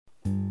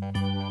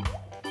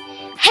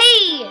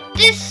everybody,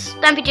 this is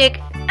StampyJake,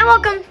 and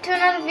welcome to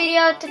another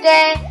video.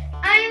 Today,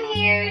 I'm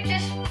here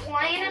just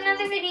playing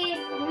another mini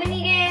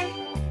game.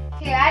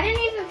 Here, I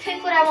didn't even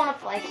pick what I want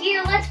to play.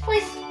 Here, let's play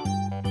some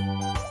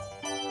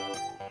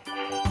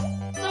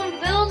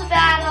build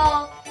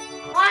battle.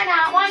 Why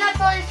not? Why not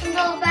play some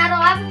build battle?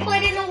 I haven't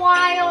played in a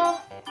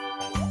while.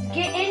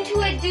 Get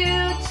into it,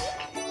 dudes.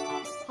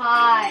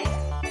 Hi.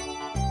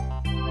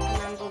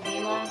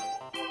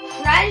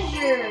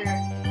 Treasure.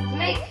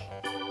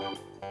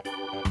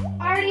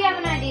 I already have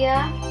an idea.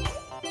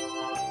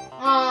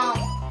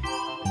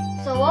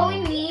 So what we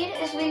need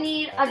is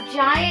a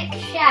giant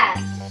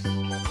chest.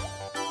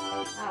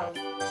 Oh.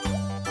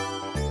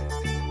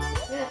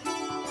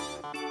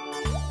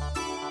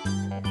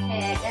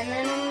 Okay, and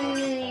then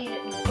we need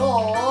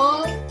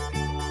gold.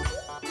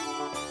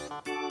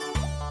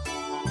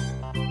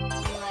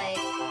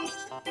 Like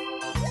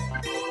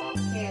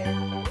here.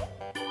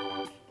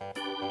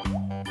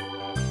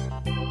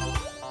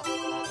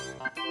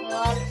 Come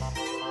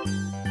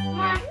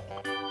on.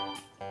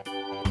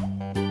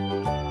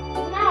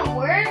 Does not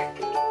work?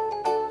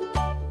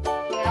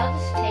 Okay, I'll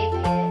just take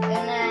it.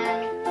 And then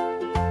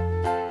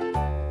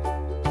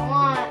I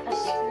want a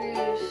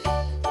spruce.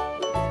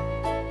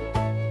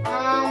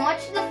 What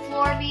should the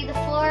floor be? The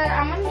floor,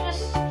 I'm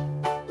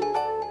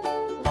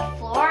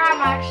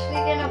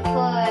actually gonna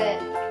put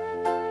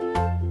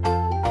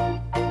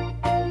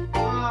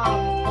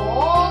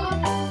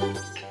gold.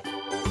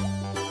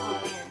 Oh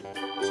man.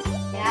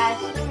 Yeah, I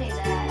still need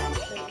that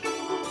actually.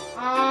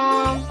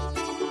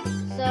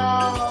 Oh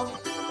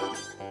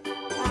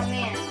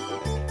man.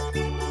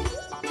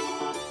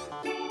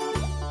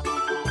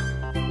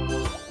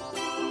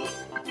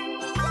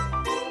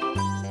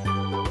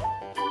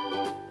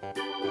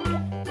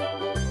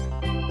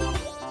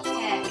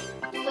 Okay,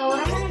 so what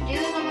I'm gonna do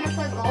is I'm gonna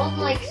put gold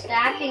like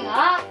stacking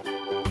up.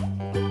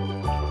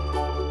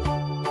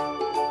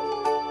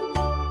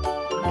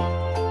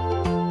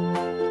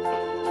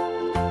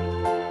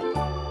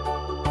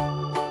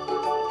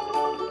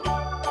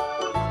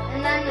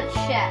 And then the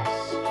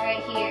chest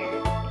right here.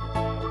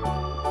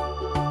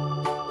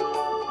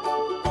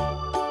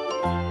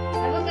 I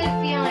have a good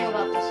feeling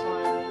about this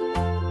one.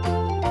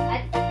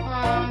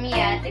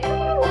 Yeah, I think I'm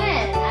gonna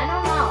win. I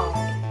don't know.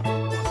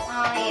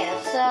 Yeah,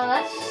 so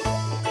let's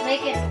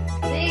make it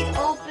big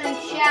open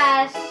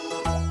chest.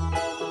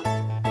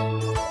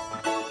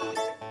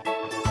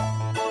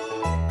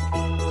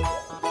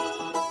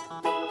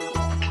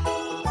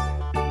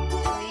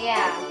 So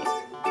yeah.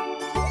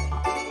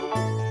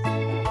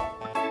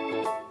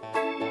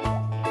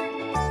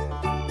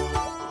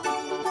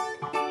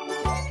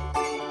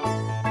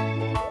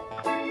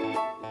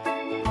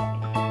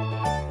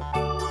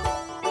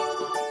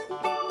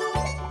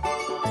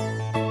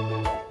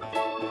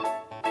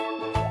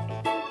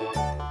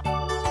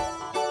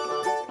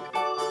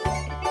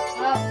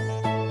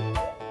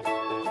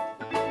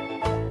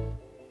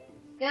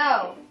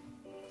 Go.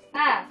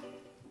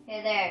 Okay,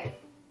 there.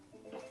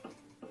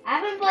 I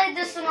haven't played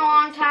this in a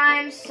long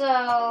time,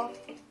 so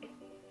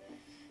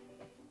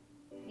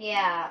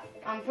yeah,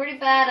 I'm pretty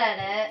bad at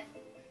it.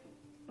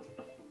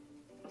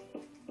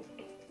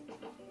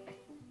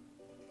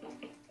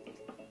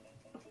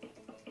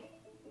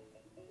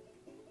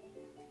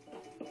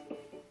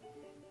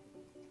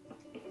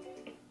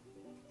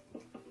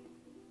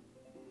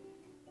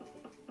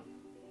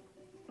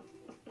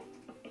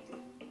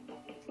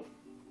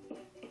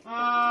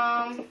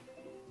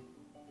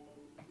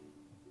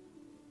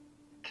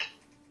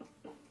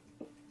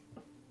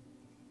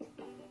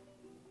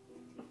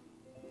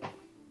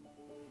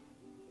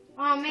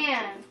 Oh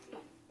man.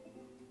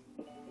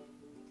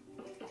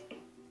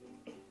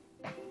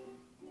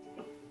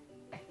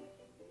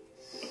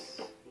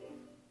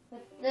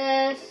 With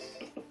this.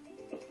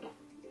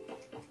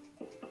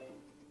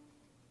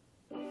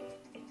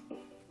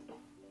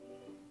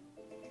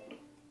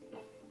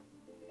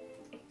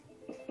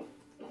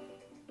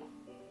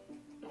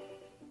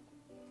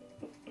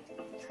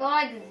 Let's go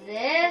like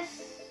this.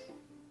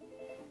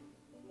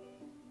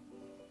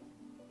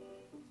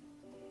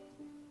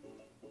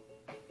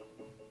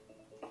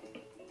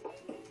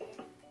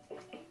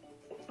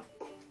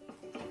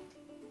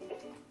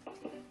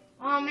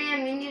 Oh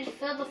man, we need to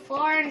fill the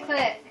floor in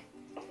quick.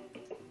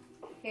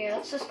 Here,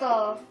 let's just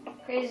go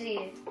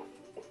crazy.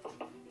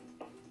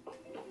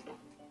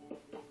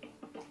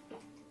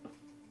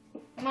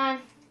 Come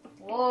on.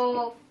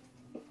 Whoa.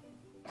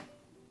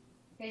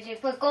 Crazy,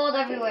 put gold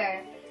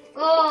everywhere.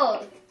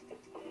 Gold!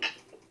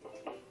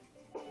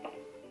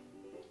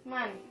 Come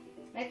on.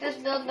 Make this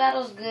build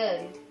battles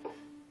good.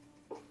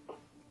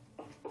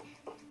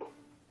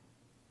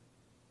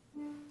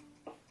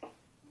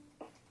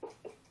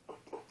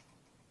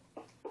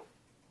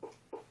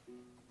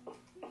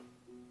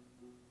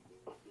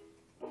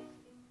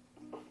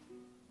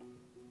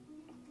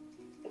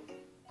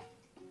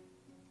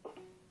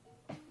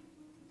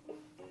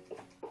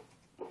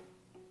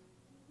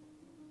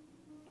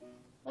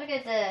 Look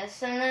at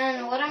this, and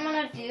then what I'm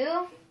gonna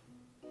do,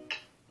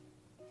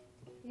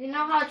 you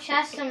know how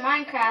chests in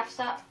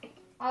Minecraft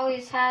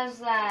always has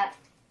that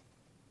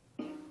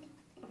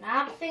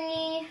Knob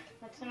thingy.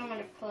 That's what I'm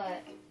gonna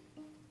put.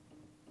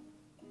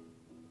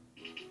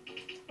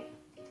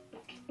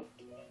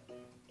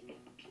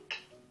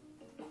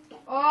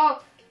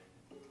 Oh.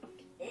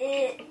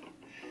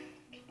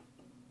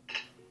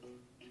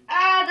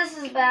 Ah, this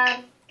is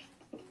bad.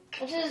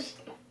 Let's just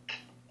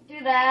do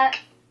that.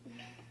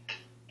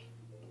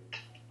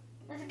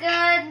 That's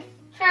good.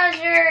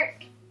 Treasure.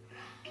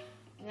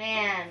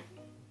 Man.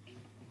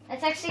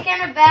 That's actually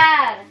kind of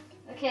bad.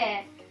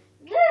 Okay.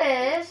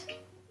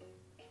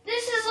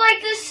 This is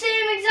like the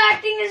same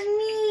exact thing as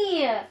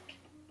me.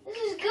 This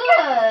is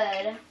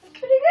good. It's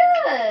pretty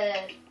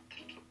good.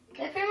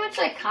 They pretty much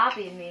like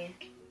copied me.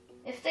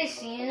 If they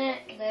seen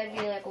it, they'd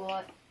be like,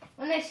 what?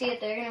 When they see it,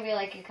 they're gonna be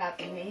like, you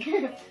copied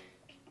me.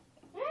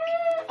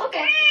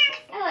 Okay.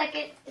 I like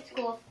it. It's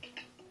cool.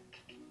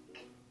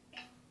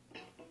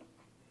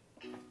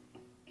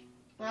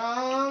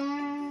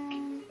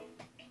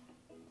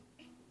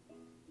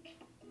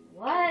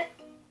 What?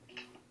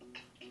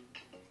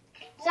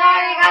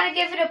 Sorry, I gotta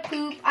give it a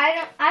poop.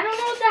 I don't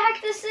know what the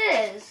heck this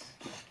is.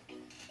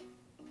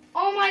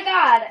 Oh my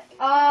god.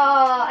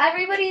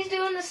 Everybody's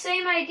doing the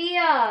same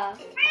idea.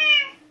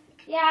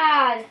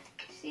 Yeah.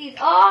 See,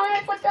 oh,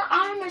 they put the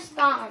armor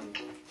stand.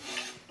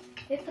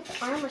 They put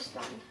the armor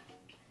stand.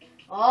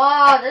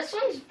 Oh, this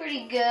one's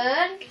pretty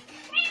good.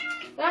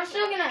 But I'm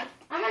gonna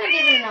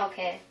give it an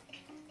okay.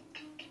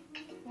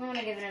 I'm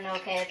gonna give it an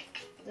okay.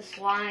 This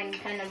line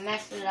kind of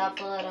messed it up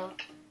a little.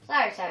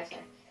 Sorry.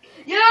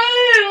 Yeah!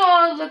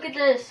 Oh, look at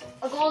this.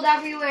 A gold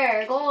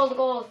everywhere. Gold.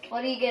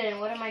 What are you getting?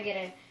 What am I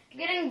getting? I'm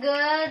getting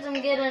goods.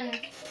 I'm getting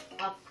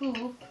a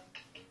poop.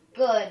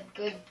 Good.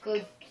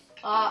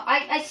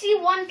 I see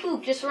one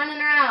poop just running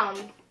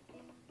around.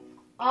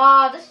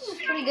 This is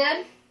pretty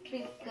good.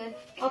 Pretty good.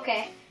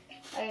 Okay.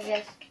 I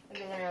guess I'll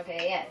give it an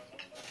okay, yeah.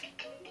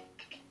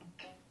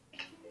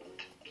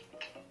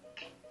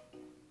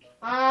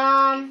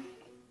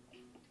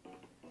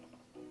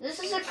 This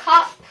is a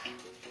cup,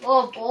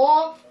 or a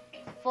bowl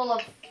full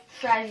of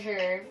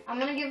treasure. I'm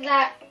gonna give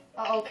that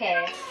a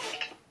okay.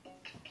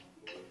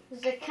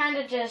 Cause it kind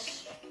of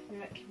just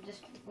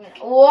went.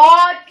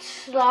 What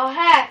the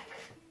heck?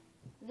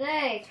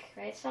 Jake,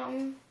 write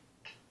something.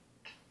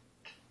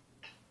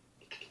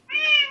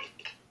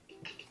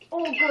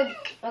 Oh, good.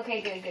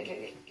 Okay,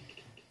 good.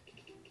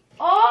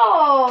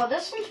 Oh,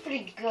 this one's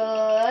pretty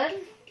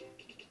good.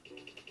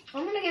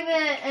 I'm gonna give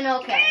it an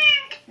okay.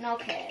 An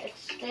okay.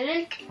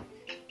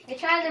 They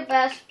tried their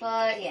best,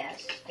 but yeah,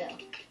 still.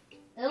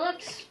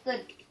 The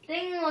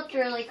thing looked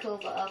really cool,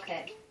 but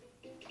okay.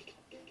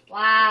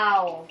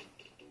 Wow.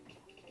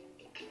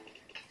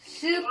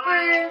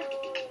 Super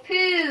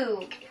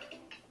poop.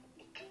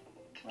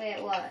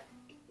 Wait, what?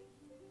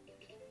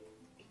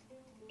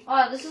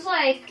 Oh, this is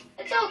like,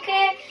 it's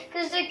okay,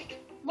 because they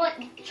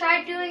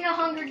tried doing a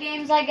Hunger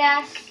Games, I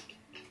guess.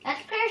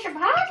 That's pressure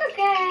positive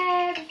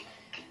games.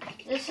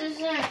 This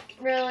isn't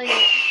really...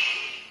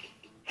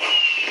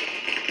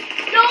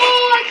 No,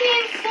 I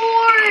came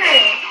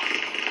fourth!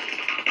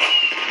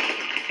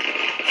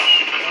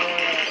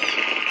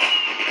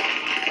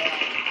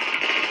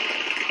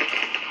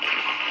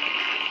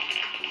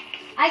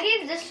 I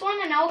gave this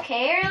one an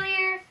okay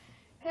earlier,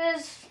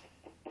 because,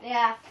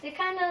 yeah, they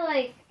kind of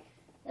like,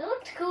 it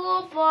looked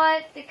cool,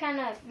 but they kind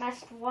of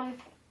messed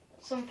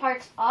some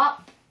parts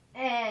up,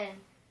 and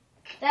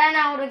then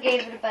I would have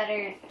gave it a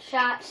better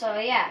shot. So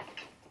yeah,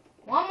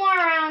 one more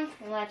round,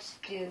 and let's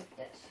do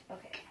this.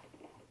 Okay.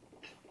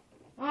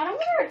 Alright, I'm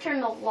gonna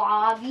return the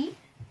lobby.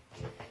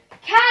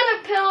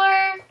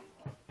 Caterpillar.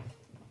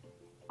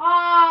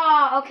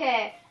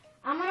 Okay.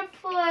 I'm gonna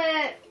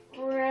put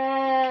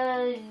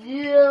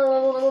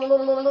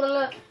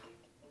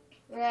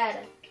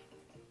red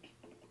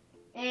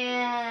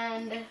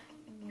and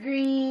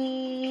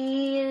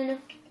green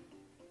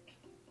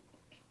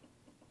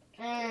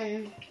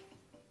and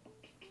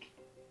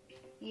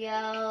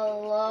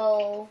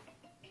yellow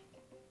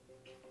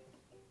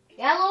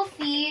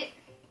feet.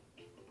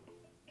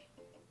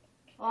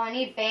 Oh, I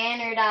need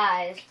banner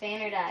dyes.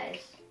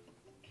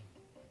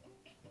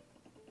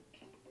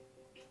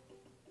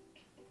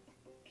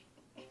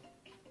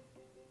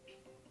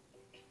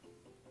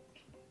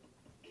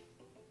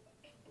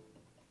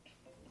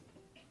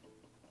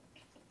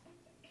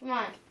 Come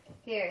on.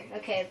 Here.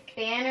 Okay,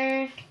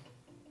 banner.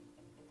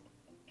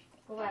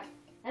 Go back.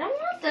 I don't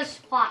want this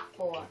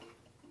platform.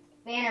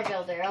 Banner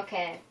builder.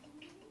 Okay.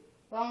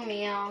 Wrong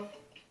meal.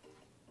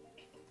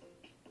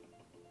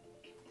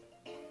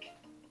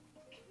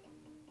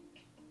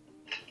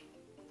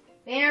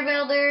 Banner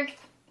builder.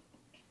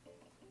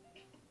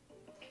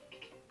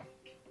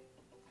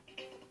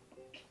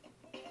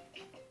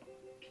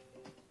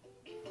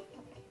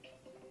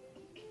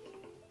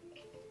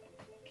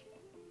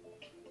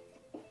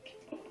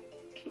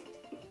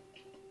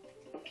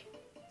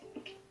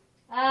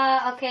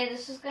 Okay,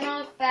 this is gonna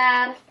look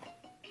bad.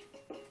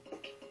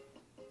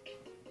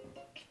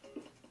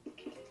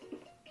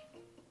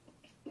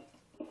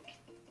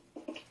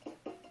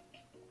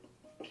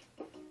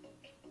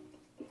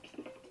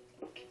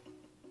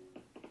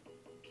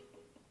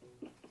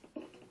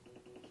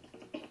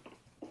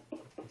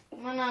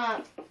 I'm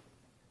gonna...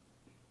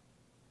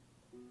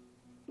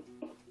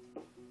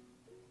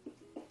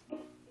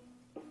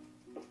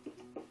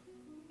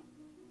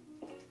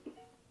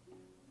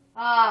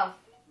 I'm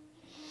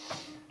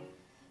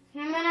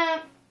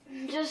gonna...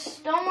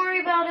 Just don't worry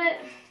about it.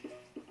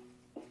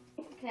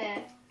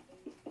 Okay.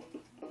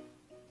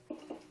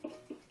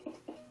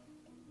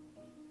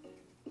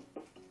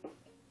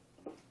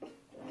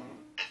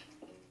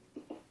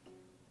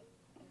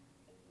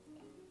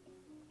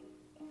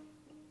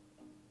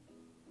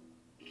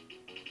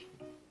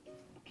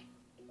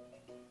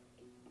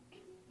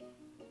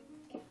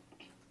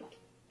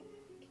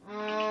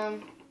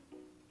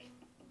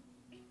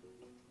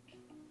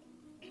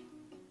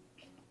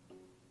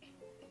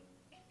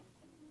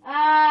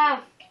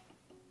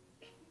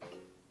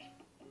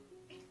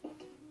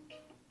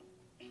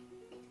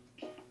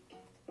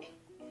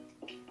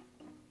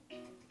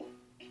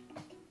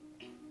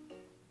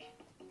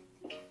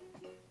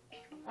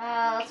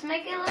 Let's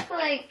make it look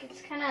like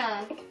it's kind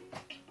of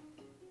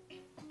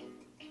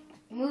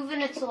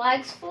moving its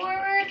legs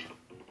forward.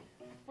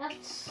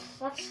 That's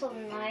so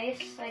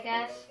nice, I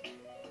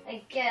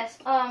guess.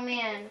 Oh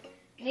man,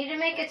 need to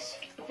make its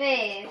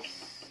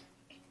face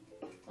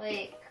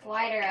like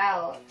wider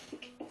out.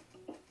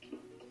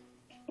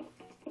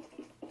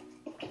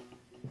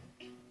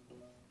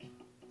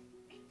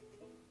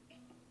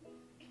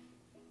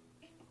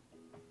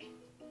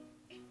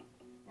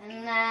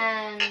 And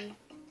then,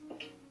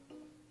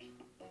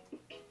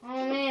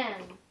 oh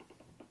man,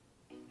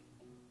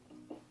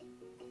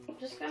 I'm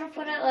just gonna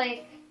put it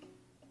like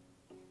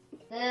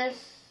this,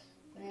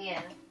 and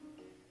yeah.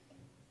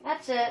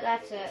 That's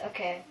it,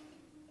 okay.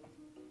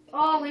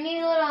 Oh, we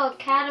need little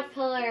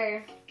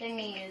caterpillar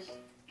thingies.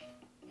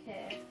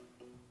 Okay.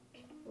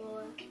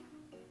 Little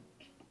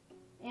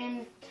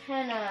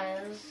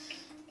antennas.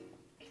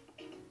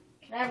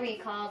 Whatever you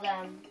call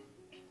them.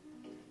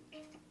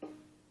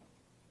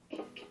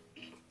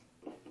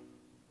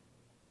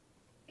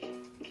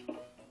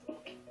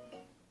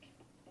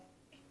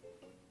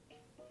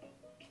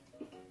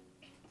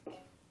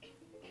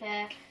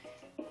 Okay.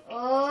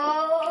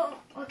 Oh,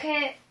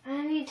 okay.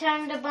 I need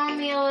time to bone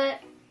meal it.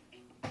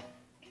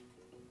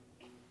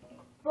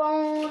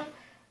 Bone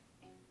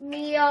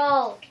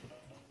meal.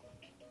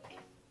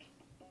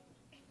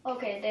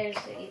 Okay, there's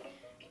the.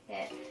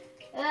 Okay.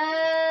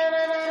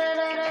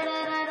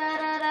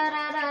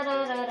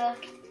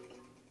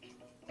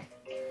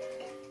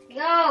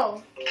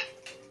 Go.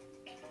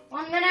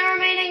 1 minute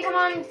remaining. Come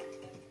on.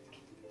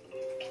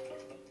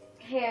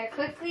 Here,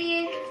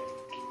 quickly.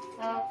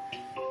 Oh.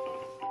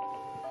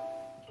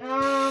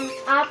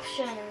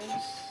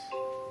 Options.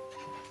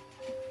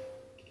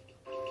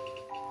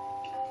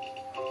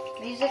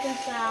 Music and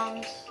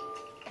sounds.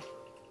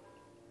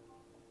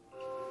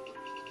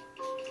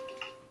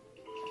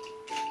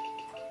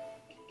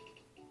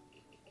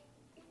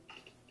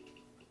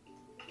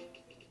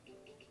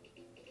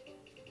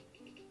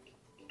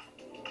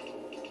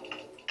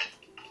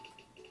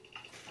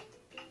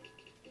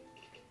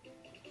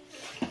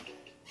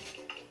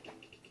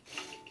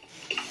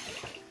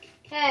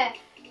 Okay.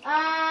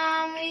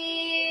 We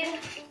need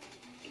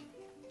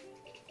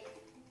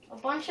a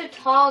bunch of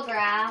tall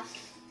grass.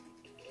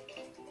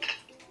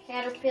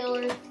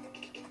 Caterpillar.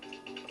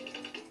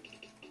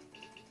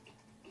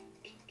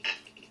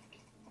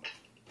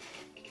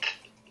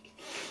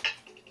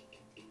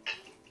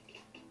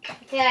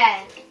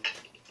 Okay.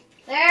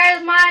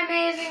 There's my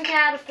amazing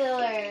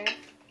caterpillar.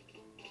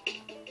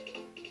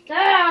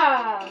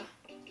 Ah!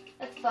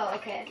 Let's go,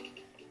 okay.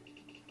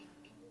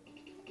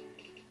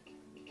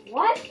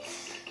 What?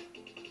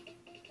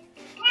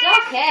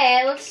 It's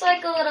okay, it looks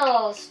like a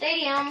little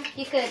stadium.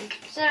 You could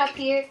sit up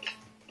here.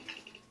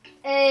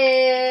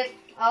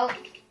 Oh.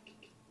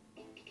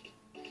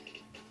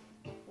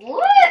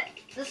 What?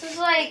 This is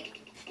like,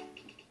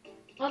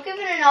 I'll give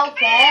it an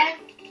okay.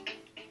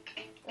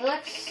 It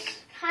looks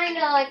kind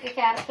of like a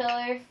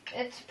caterpillar.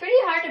 It's pretty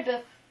hard to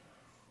build.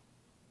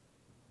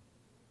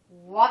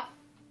 What?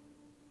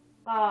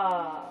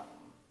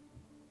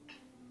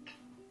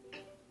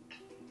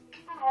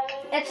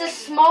 It's a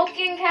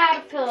smoking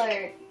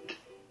caterpillar.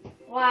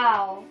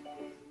 Wow.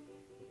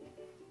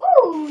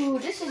 Ooh,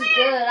 this is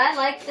good. I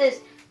like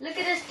this. Look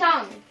at his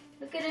tongue.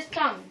 Look at his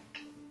tongue.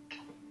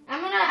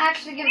 I'm gonna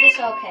actually give this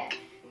okay.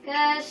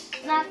 Because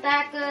it's not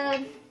that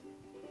good.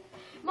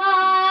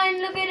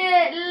 Mine, look at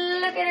it.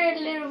 Look at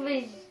it, little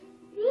bit.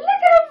 Look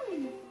at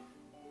him.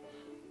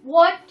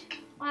 What?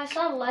 I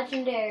saw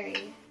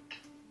legendary.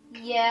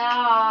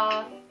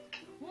 Yeah.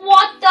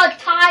 What the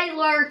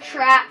Tyler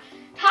trap?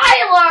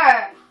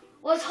 Tyler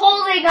was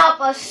holding up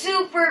a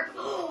super.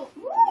 Ooh,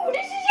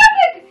 this is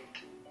epic.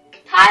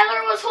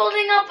 Tyler was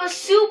holding up a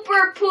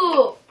super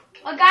poop.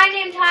 A guy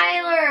named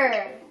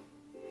Tyler.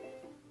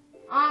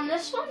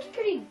 This one's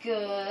pretty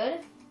good.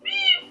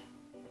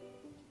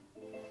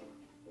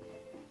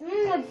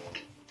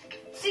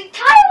 See,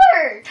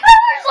 Tyler!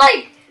 Tyler's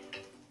like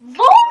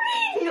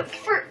voting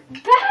for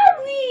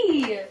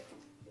badly.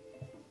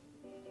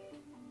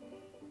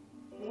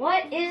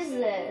 What is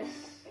this?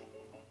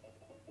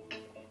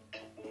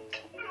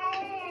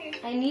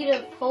 I need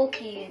a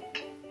Pokey.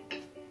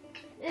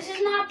 This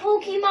is not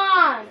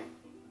Pokemon.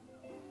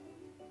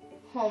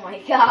 Oh my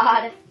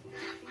god.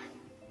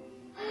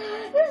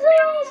 This is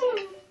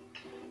awesome.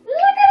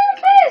 Look at his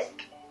face.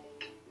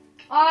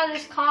 Oh,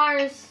 there's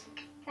cars.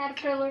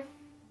 Caterpillar.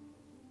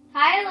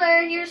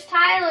 Tyler, here's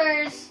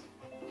Tyler's.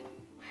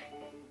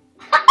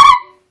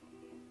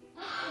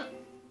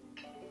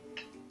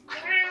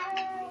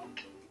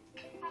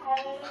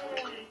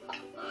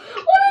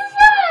 What is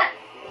that?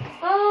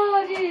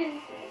 Oh, dude.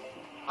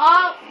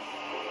 Oh.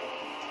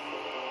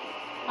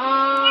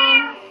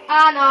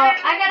 Oh no,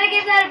 I gotta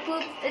give that a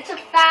poop. It's a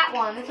fat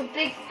one. It's a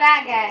big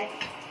fat guy.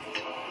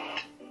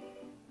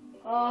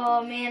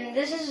 Oh man,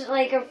 this is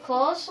like a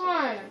close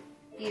one.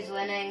 He's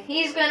winning.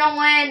 He's gonna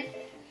win.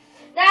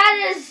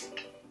 That is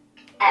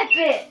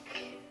epic.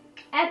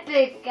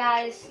 Epic,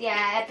 guys.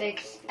 Yeah,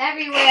 epics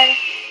everywhere.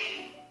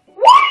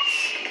 What?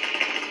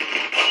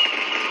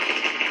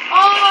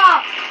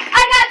 Oh,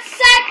 I got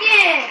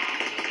second.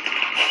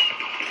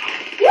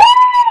 Woo!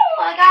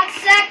 I got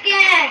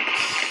second.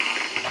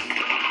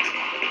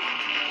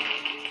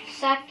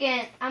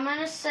 Second. I'm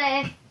gonna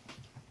say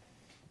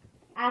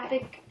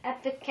epic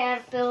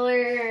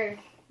caterpillar,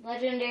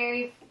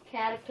 legendary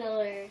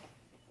caterpillar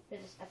for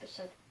this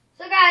episode.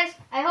 So guys,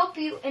 I hope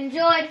you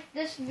enjoyed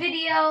this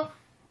video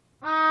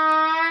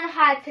on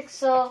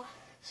Hypixel.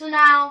 So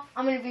now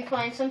I'm gonna be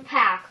playing some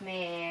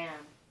Pac-Man.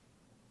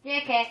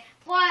 Okay,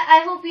 but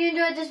I hope you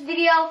enjoyed this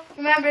video.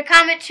 Remember to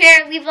comment,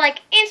 share, leave a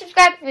like, and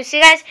subscribe. We'll see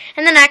you guys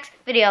in the next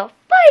video.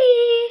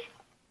 Bye!